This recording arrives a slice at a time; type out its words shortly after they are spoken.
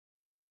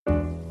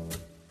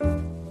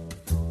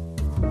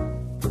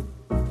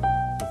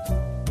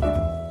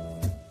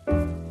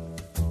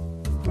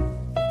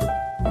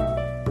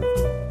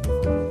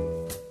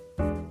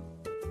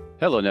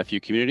Hello, Nephew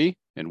community,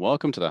 and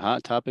welcome to the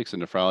Hot Topics in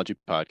Nephrology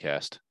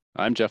podcast.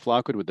 I'm Jeff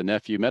Lockwood with the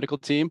Nephew Medical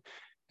Team,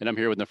 and I'm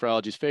here with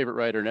nephrology's favorite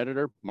writer and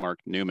editor, Mark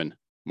Newman.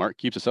 Mark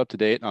keeps us up to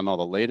date on all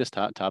the latest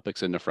hot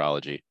topics in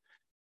nephrology.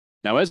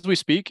 Now, as we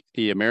speak,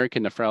 the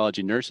American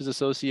Nephrology Nurses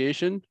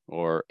Association,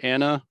 or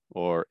ANNA,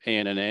 or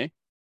ANNA,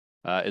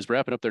 is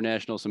wrapping up their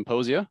national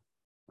symposia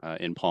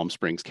in Palm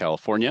Springs,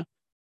 California.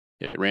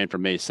 It ran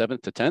from May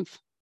 7th to 10th.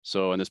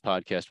 So in this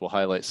podcast, we'll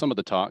highlight some of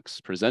the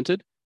talks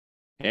presented,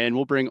 and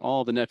we'll bring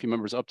all the Nephew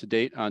members up to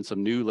date on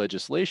some new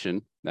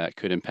legislation that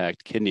could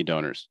impact kidney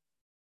donors.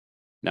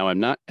 Now,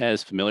 I'm not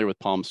as familiar with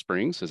Palm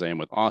Springs as I am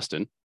with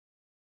Austin,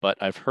 but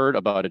I've heard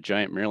about a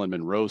giant Marilyn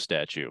Monroe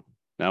statue.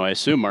 Now, I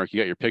assume, Mark, you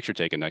got your picture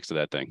taken next to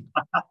that thing.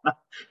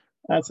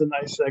 That's a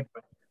nice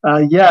segment.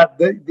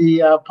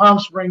 The Palm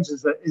Springs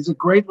is a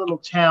great little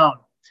town.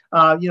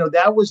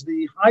 That was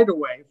the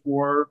hideaway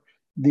for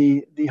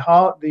the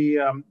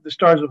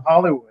stars of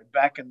Hollywood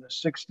back in the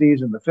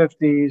 60s and the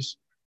 50s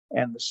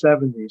and the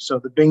 70s. So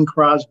the Bing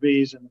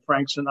Crosbys and the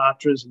Frank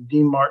Sinatras and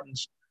Dean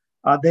Martins,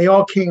 they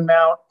all came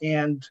out,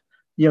 and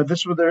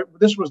this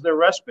was their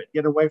respite: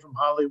 get away from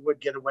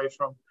Hollywood, get away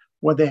from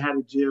what they had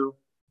to do,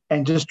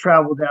 and just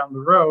travel down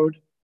the road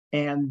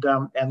and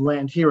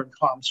land here in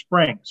Palm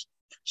Springs.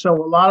 So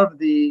a lot of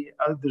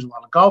there's a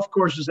lot of golf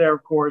courses there,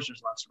 of course.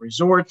 There's lots of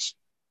resorts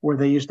where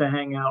they used to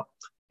hang out,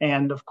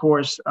 and of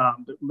course,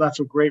 lots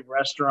of great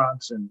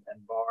restaurants and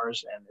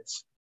bars, and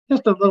it's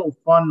just a little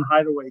fun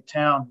hideaway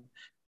town.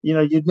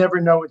 You'd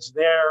never know it's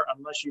there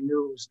unless you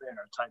knew it was there,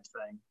 type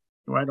thing,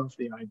 right off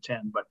the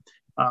I-10. But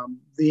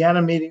the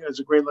ANNA meeting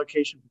is a great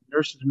location for the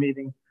nurses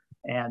meeting,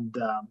 and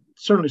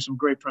certainly some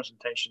great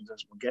presentations,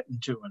 as we'll get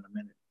into in a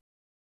minute.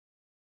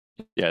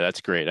 Yeah,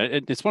 that's great.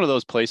 It's one of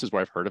those places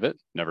where I've heard of it,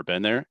 never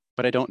been there,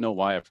 but I don't know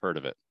why I've heard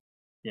of it.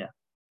 Yeah.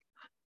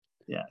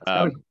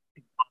 Palm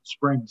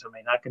Springs. I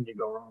mean, how can you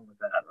go wrong with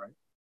that, right?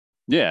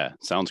 Yeah,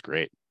 sounds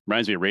great.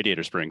 Reminds me of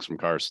Radiator Springs from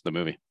Cars, the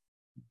movie.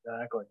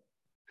 Exactly.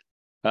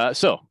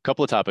 So, a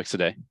couple of topics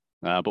today,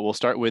 but we'll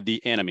start with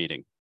the ANNA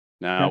meeting.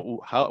 Now,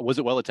 How was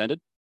it well attended?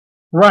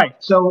 Right.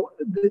 So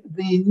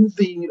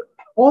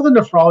all the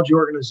nephrology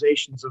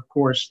organizations, of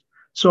course,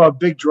 saw a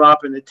big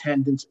drop in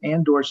attendance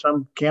and/or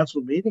some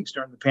canceled meetings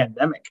during the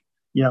pandemic.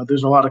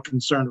 There's a lot of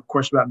concern, of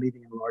course, about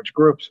meeting in large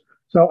groups.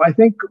 So I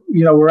think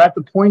we're at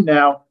the point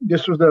now.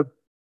 This was the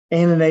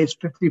ANNA's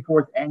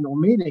 54th annual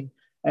meeting,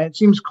 and it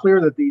seems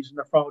clear that these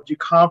nephrology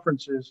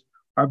conferences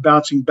are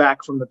bouncing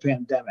back from the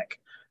pandemic.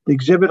 The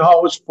exhibit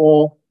hall was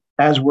full,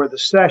 as were the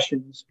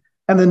sessions,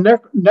 and the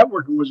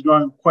networking was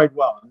going quite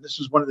well. And this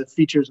is one of the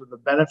features of the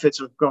benefits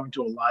of going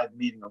to a live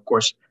meeting, of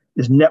course,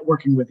 is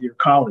networking with your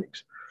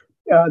colleagues.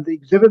 The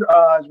exhibit,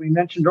 as we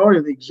mentioned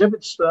earlier, the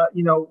exhibits,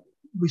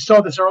 we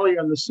saw this earlier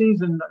in the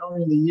season,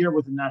 earlier in the year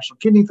with the National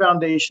Kidney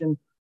Foundation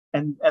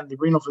and the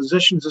Renal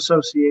Physicians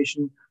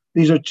Association.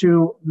 These are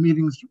two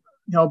meetings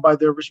held by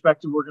their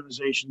respective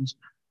organizations.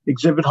 The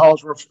exhibit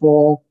halls were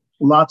full.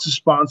 Lots of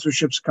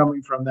sponsorships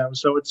coming from them.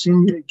 So it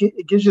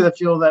gives you the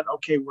feel that,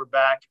 okay, we're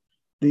back.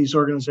 These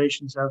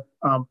organizations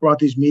have brought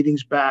these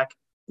meetings back.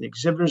 The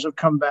exhibitors have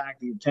come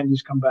back. The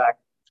attendees come back.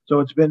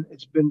 So it's been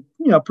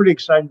pretty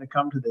exciting to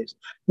come to these.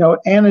 Now,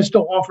 ANNA is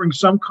still offering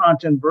some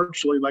content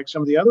virtually, like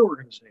some of the other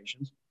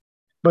organizations,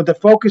 but the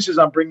focus is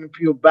on bringing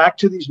people back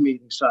to these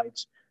meeting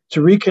sites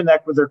to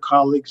reconnect with their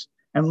colleagues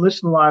and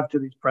listen live to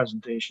these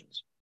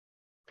presentations.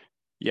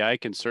 Yeah, I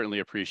can certainly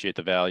appreciate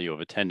the value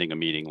of attending a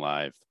meeting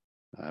live.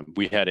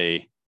 We had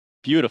a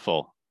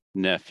beautiful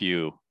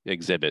Nephew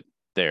exhibit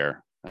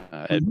there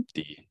at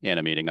the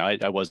ANNA meeting.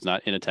 I was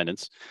not in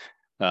attendance,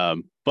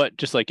 but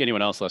just like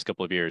anyone else, the last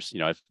couple of years,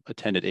 I've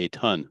attended a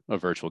ton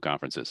of virtual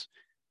conferences,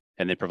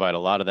 and they provide a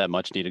lot of that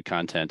much needed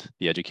content.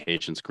 The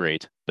education's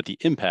great, but the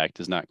impact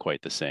is not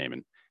quite the same.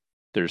 And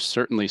there's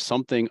certainly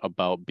something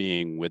about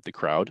being with the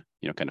crowd,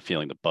 kind of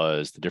feeling the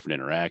buzz, the different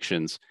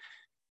interactions.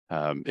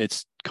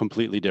 It's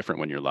completely different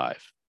when you're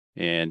live.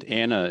 And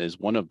ANNA is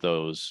one of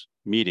those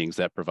meetings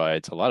that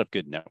provides a lot of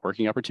good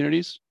networking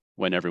opportunities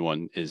when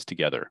everyone is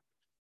together.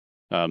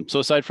 So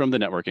aside from the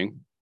networking,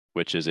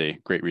 which is a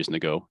great reason to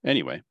go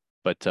anyway,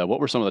 but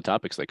what were some of the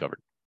topics they covered?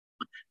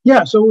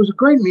 Yeah, so it was a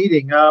great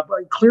meeting.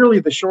 But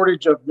clearly, the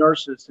shortage of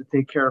nurses to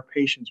take care of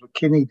patients with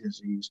kidney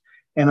disease,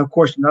 and of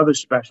course, in other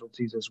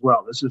specialties as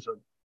well. This is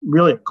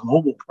really a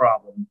global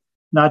problem,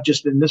 not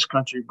just in this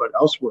country, but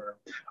elsewhere.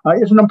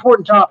 It's an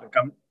important topic.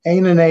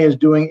 ANNA is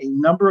doing a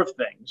number of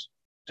things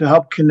to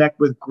help connect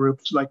with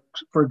groups, like,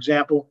 for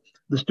example,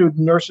 the Student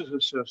Nurses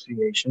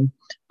Association,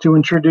 to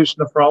introduce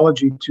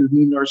nephrology to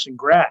new nursing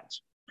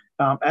grads.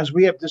 As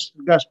we have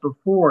discussed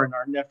before in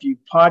our Nephew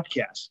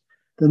podcast,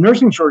 the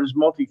nursing shortage is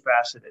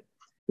multifaceted.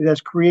 It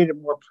has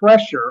created more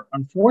pressure,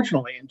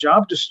 unfortunately, and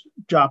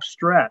job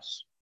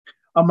stress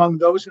among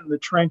those in the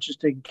trenches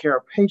taking care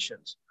of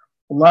patients.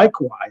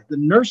 Likewise, the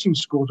nursing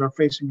schools are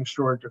facing a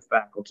shortage of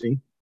faculty.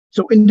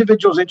 So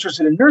individuals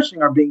interested in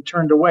nursing are being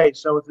turned away.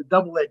 So it's a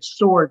double-edged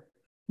sword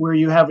where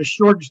you have a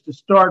shortage to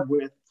start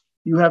with.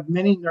 You have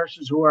many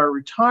nurses who are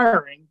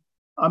retiring,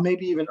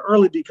 maybe even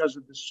early because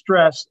of the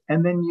stress.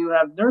 And then you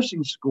have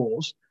nursing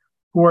schools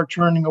who are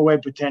turning away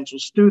potential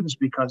students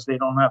because they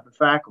don't have the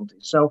faculty.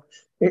 So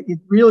it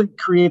really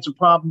creates a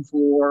problem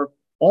for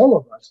all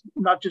of us,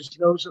 not just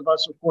those of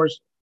us, of course,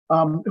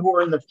 who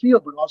are in the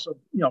field, but also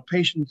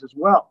patients as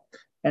well.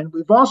 And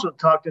we've also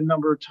talked a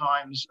number of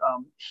times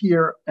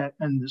here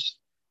in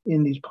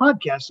these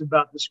podcasts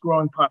about this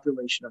growing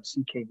population of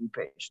CKD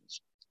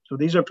patients. So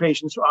these are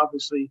patients who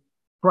obviously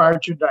prior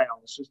to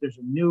dialysis, there's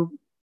a new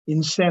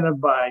incentive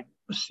by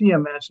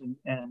CMS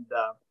and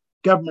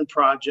government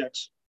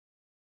projects,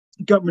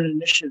 government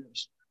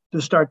initiatives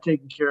to start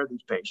taking care of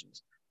these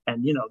patients.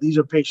 And, these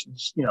are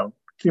patients,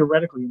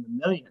 theoretically in the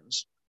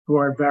millions who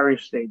are at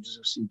various stages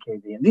of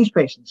CKD. And these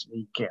patients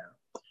need care.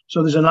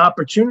 So there's an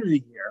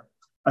opportunity here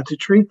to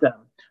treat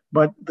them.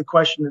 But the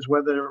question is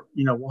whether,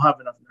 we'll have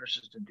enough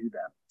nurses to do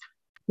that.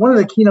 One of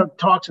the keynote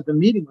talks at the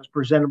meeting was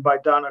presented by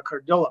Donna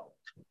Cardillo.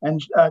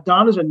 And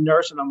Donna's a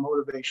nurse and a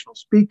motivational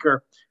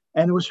speaker.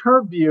 And it was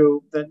her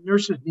view that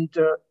nurses need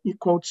to,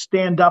 quote,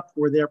 stand up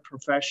for their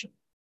profession.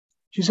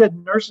 She said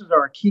nurses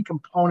are a key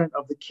component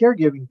of the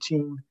caregiving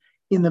team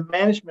in the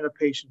management of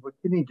patients with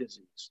kidney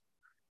disease,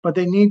 but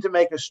they need to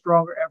make a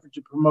stronger effort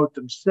to promote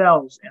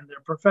themselves and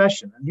their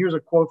profession. And here's a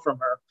quote from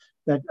her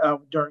that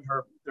during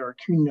her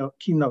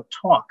keynote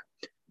talk.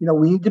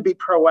 We need to be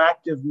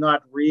proactive,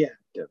 not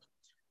reactive.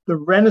 The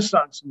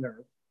Renaissance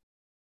nurse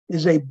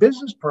is a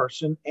business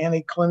person and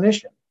a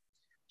clinician,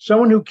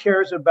 someone who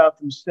cares about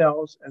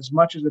themselves as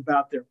much as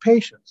about their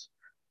patients.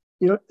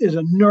 Is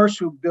a nurse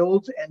who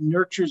builds and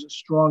nurtures a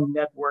strong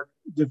network,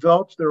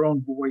 develops their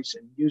own voice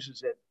and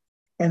uses it,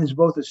 and is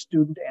both a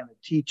student and a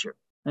teacher.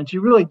 And she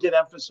really did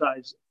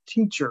emphasize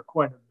teacher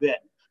quite a bit.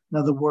 In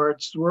other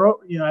words,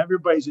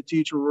 everybody's a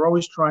teacher. We're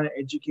always trying to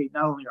educate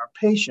not only our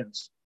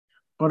patients,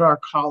 but our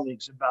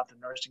colleagues about the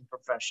nursing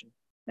profession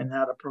and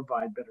how to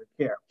provide better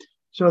care.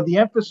 So the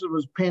emphasis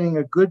was painting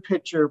a good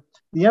picture.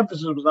 The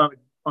emphasis was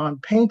on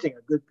painting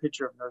a good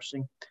picture of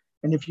nursing.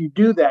 And if you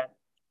do that,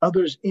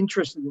 others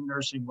interested in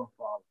nursing will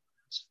follow.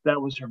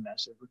 That was her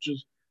message, which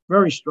is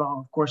very strong.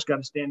 Of course, got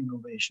a standing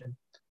ovation.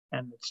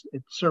 And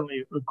it's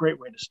certainly a great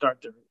way to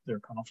start their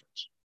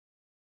conference.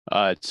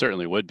 It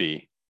certainly would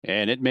be.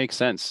 And it makes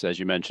sense. As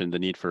you mentioned, the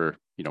need for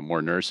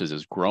more nurses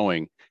is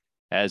growing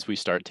as we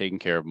start taking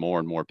care of more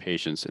and more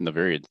patients in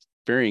the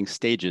varying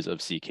stages of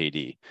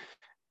CKD.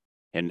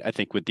 And I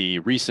think with the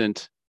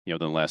recent, the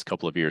last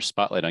couple of years,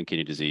 spotlight on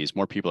kidney disease,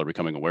 more people are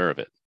becoming aware of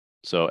it.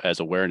 So as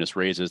awareness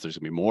raises, there's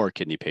going to be more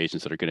kidney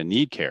patients that are going to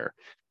need care.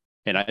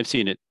 And I've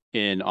seen it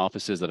in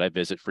offices that I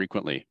visit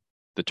frequently.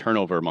 The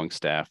turnover among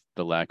staff,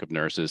 the lack of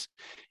nurses,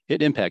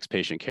 it impacts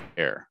patient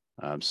care.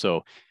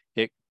 So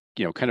it,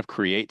 kind of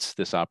creates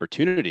this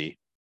opportunity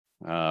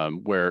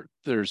where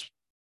there's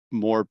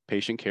more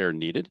patient care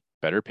needed,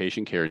 better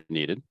patient care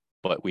needed,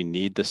 but we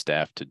need the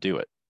staff to do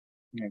it.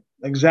 Yeah,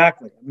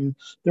 exactly. I mean,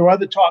 there were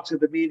other talks at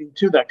the meeting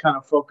too that kind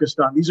of focused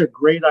on these are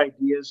great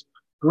ideas,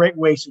 great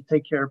ways to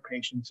take care of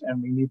patients, and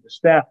we need the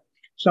staff.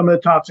 Some of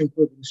the talks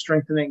included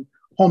strengthening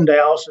home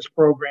dialysis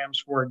programs,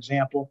 for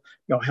example,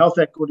 health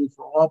equity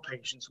for all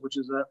patients, which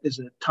is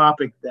a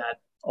topic that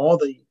all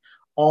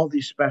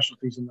these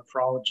specialties in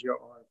nephrology are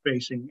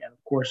facing, and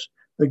of course,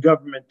 the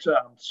government,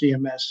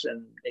 CMS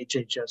and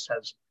HHS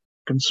has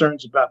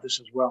concerns about this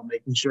as well,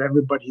 making sure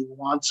everybody who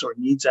wants or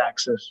needs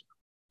access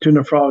to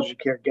nephrology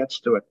care gets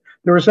to it.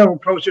 There were several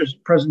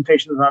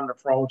presentations on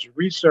nephrology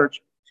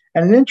research,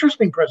 and an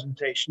interesting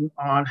presentation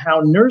on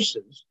how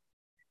nurses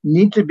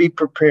need to be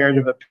prepared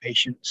if a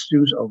patient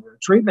sues over a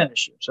treatment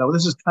issue. So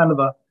this is kind of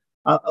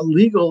a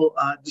legal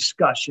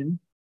discussion,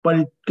 but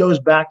it goes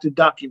back to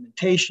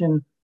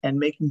documentation and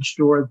making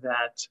sure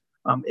that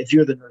if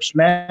you're the nurse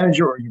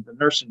manager or you're the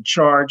nurse in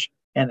charge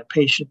and a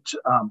patient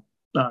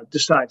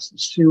decides to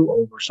sue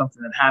over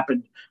something that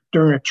happened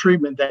during a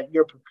treatment, that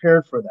you're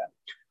prepared for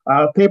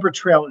that. Paper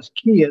trail is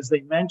key, as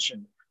they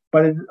mentioned,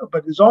 but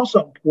it's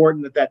also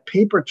important that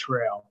paper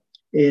trail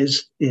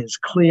is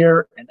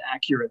clear and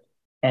accurate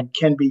and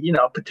can be,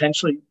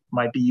 potentially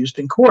might be used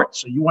in court.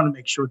 So you want to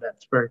make sure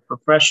that's very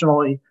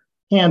professionally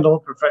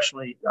handled,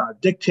 professionally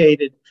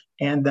dictated,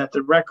 and that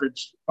the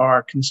records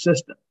are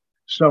consistent.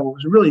 So it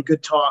was a really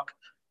good talk.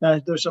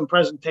 There's some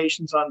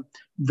presentations on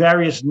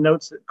various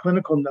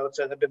clinical notes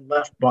that have been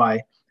left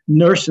by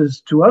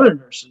nurses to other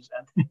nurses,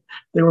 and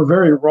they were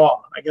very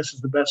raw, I guess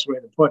is the best way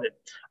to put it.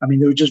 I mean,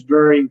 they were just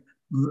very,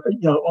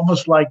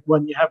 almost like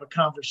when you have a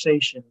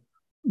conversation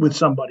with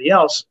somebody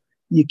else,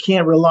 you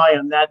can't rely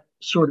on that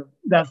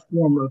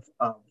form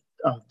of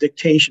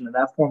dictation and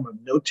that form of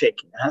note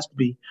taking. It has to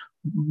be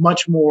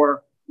much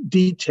more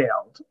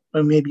detailed,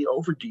 or maybe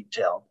over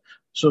detailed,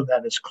 so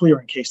that it's clear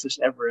in case this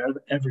ever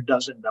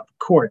does end up in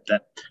court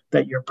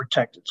that you're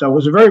protected. So it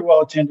was a very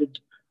well attended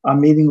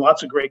meeting.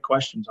 Lots of great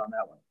questions on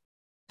that one.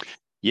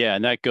 Yeah,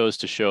 and that goes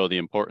to show the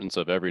importance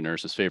of every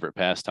nurse's favorite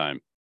pastime,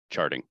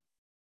 charting.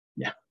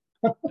 Yeah.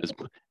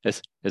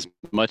 as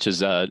much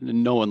as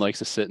no one likes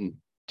to sit and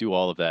do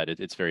all of that,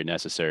 it's very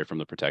necessary from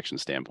the protection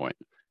standpoint.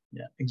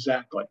 Yeah,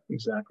 exactly.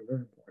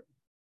 Very important.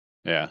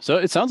 Yeah, so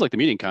it sounds like the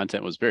meeting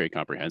content was very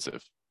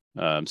comprehensive.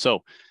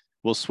 So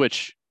we'll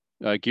switch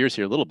gears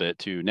here a little bit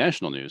to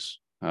national news.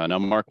 Now,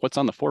 Mark, what's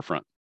on the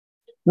forefront?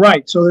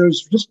 Right. So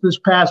there's just this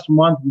past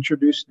month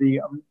introduced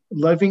the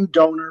Living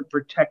Donor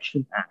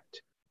Protection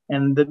Act.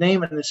 And the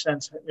name, in a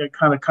sense, it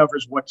kind of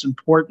covers what's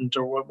important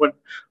or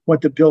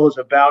what the bill is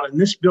about. And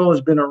this bill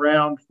has been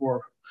around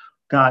for,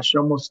 gosh,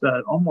 almost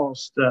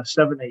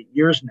 7-8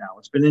 years now.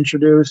 It's been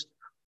introduced,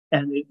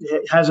 and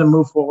it hasn't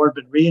moved forward,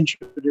 been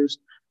reintroduced.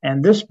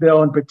 And this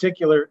bill, in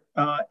particular,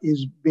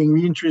 is being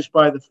reintroduced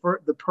by the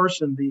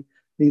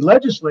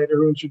legislator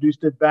who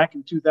introduced it back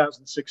in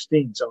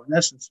 2016. So, in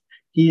essence,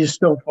 he is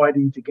still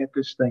fighting to get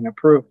this thing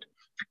approved.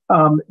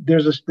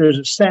 There's a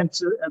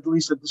sense, at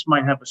least, that this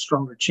might have a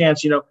stronger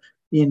chance.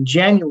 In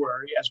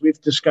January, as we've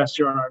discussed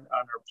here on our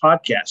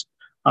podcast,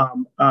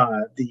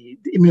 the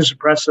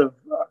immunosuppressive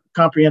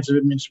Comprehensive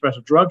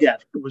Immunosuppressive Drug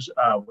Act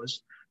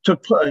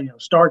took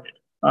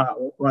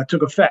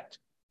effect,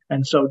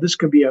 and so this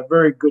could be a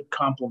very good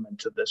complement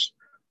to this.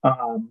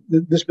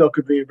 This bill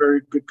could be a very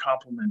good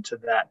complement to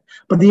that.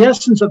 But the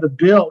essence of the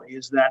bill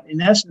is that,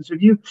 in essence,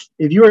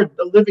 if you're a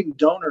living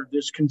donor,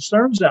 there's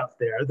concerns out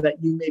there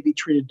that you may be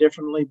treated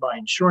differently by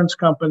insurance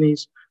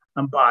companies,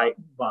 by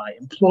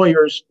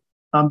employers,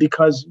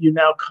 because you're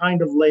now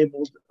kind of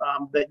labeled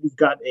that you've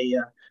got a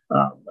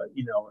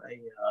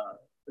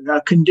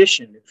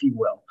condition, if you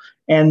will.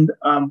 And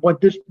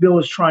what this bill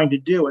is trying to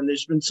do, and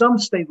there's been some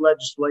state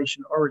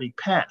legislation already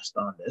passed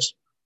on this,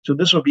 so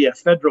this will be a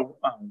federal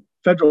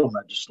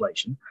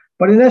legislation.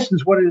 But in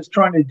essence, what it is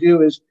trying to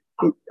do is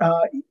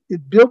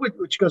bill,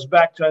 which goes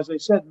back to, as I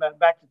said,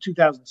 back to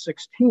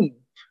 2016,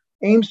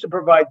 aims to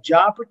provide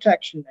job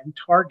protection and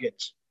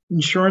targets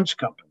insurance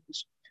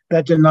companies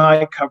that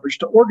deny coverage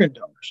to organ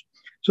donors.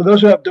 So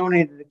those who have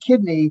donated a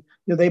kidney,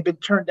 they've been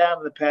turned down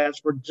in the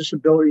past for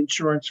disability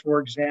insurance, for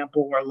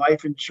example, or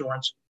life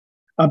insurance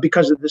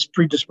because of this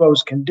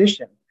predisposed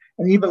condition,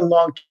 and even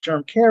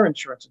long-term care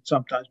insurance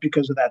sometimes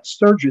because of that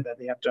surgery that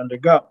they have to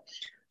undergo.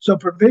 So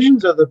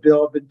provisions of the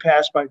bill have been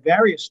passed by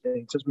various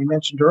states, as we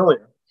mentioned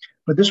earlier,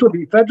 but this will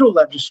be federal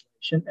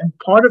legislation, and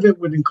part of it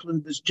would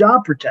include this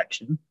job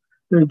protection.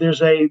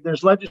 There's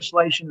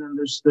legislation and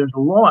there's a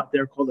law out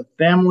there called the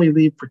Family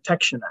Leave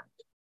Protection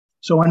Act.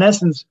 So in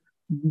essence,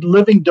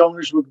 living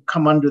donors would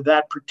come under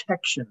that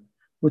protection,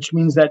 which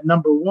means that,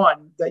 number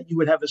one, that you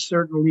would have a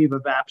certain leave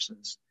of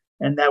absence,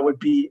 and that would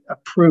be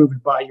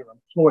approved by your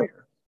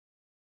employer.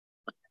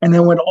 And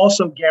then would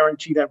also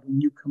guarantee that when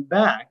you come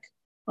back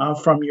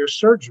from your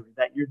surgery,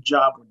 that your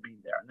job would be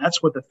there. And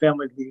that's what the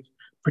Family Leave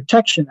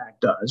Protection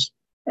Act does.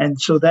 And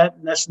so that,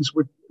 in essence,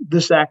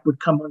 this act would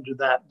come under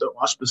the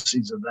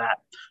auspices of that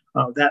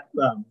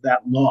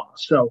law.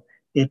 So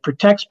it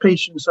protects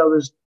patients. So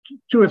there's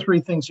two or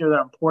three things here that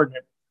are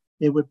important.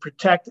 It would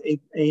protect a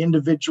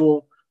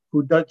individual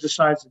who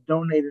decides to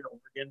donate an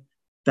organ,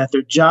 that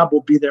their job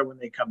will be there when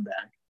they come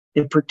back.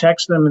 It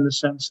protects them in the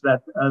sense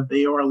that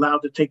they are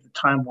allowed to take the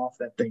time off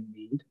that they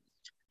need.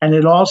 And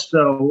it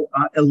also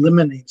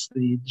eliminates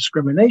the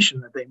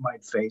discrimination that they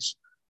might face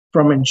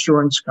from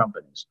insurance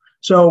companies.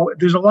 So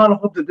there's a lot of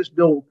hope that this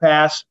bill will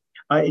pass.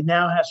 It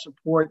now has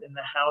support in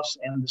the House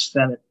and the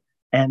Senate.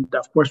 And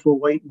of course, we'll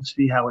wait and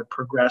see how it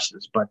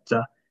progresses. But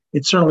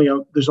it's certainly,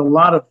 there's a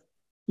lot of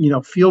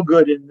feel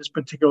good in this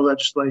particular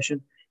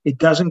legislation. It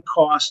doesn't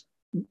cost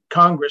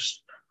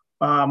Congress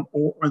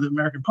or the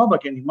American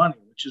public any money,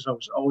 which is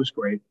always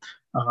great.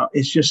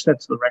 It just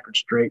sets the record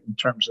straight in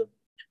terms of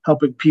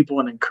helping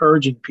people and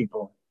encouraging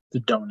people to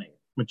donate,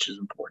 which is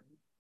important.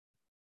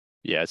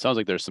 Yeah, it sounds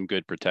like there's some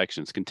good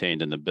protections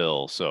contained in the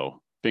bill.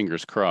 So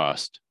fingers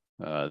crossed,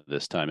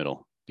 this time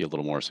it'll be a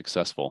little more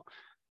successful.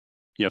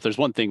 If there's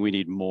one thing we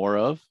need more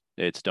of,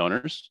 it's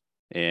donors.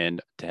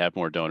 And to have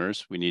more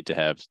donors, we need to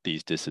have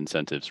these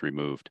disincentives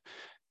removed.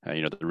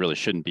 There really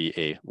shouldn't be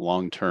a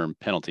long-term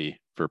penalty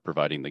for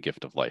providing the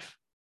gift of life.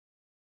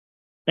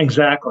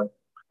 Exactly.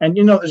 And,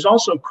 there's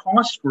also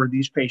costs for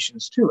these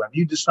patients, too. If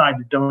you decide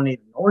to donate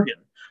an organ,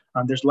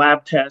 there's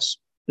lab tests.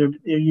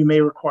 You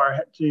may require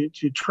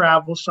to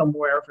travel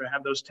somewhere to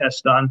have those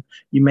tests done.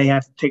 You may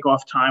have to take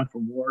off time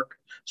from work.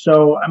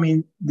 So,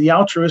 the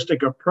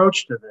altruistic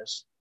approach to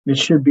this, it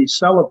should be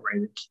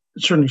celebrated.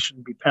 It certainly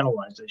shouldn't be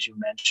penalized, as you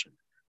mentioned.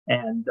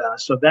 And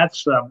so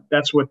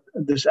that's what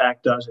this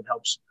act does. It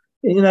helps,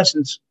 in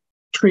essence,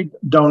 treat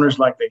donors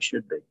like they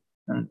should be.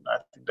 And I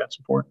think that's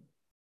important.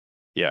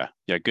 Yeah.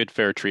 Good,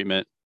 fair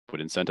treatment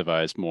would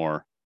incentivize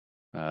more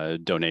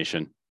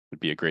donation. Would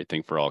be a great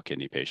thing for all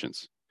kidney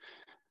patients.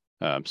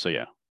 We'll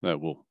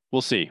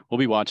see. We'll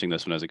be watching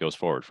this one as it goes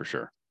forward for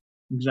sure.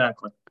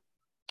 Exactly.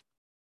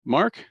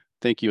 Mark,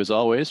 thank you as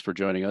always for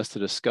joining us to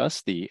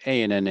discuss the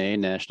ANNA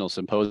National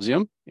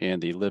Symposium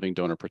and the Living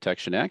Donor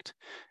Protection Act.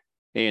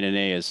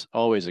 ANNA is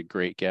always a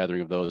great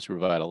gathering of those who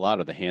provide a lot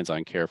of the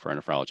hands-on care for our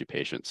nephrology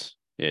patients.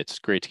 It's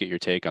great to get your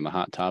take on the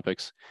hot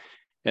topics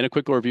and a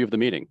quick overview of the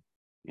meeting.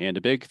 And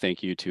a big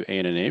thank you to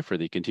ANNA for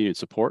the continued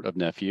support of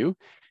Nephew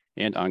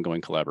and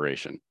ongoing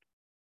collaboration.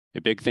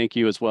 A big thank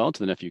you as well to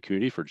the Nephew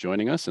community for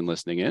joining us and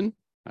listening in.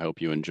 I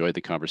hope you enjoyed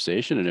the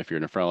conversation. And if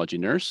you're a nephrology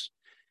nurse,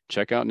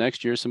 check out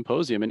next year's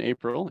symposium in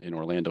April in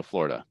Orlando,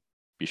 Florida.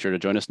 Be sure to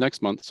join us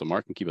next month so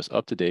Mark can keep us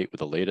up to date with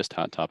the latest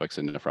hot topics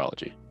in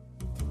nephrology.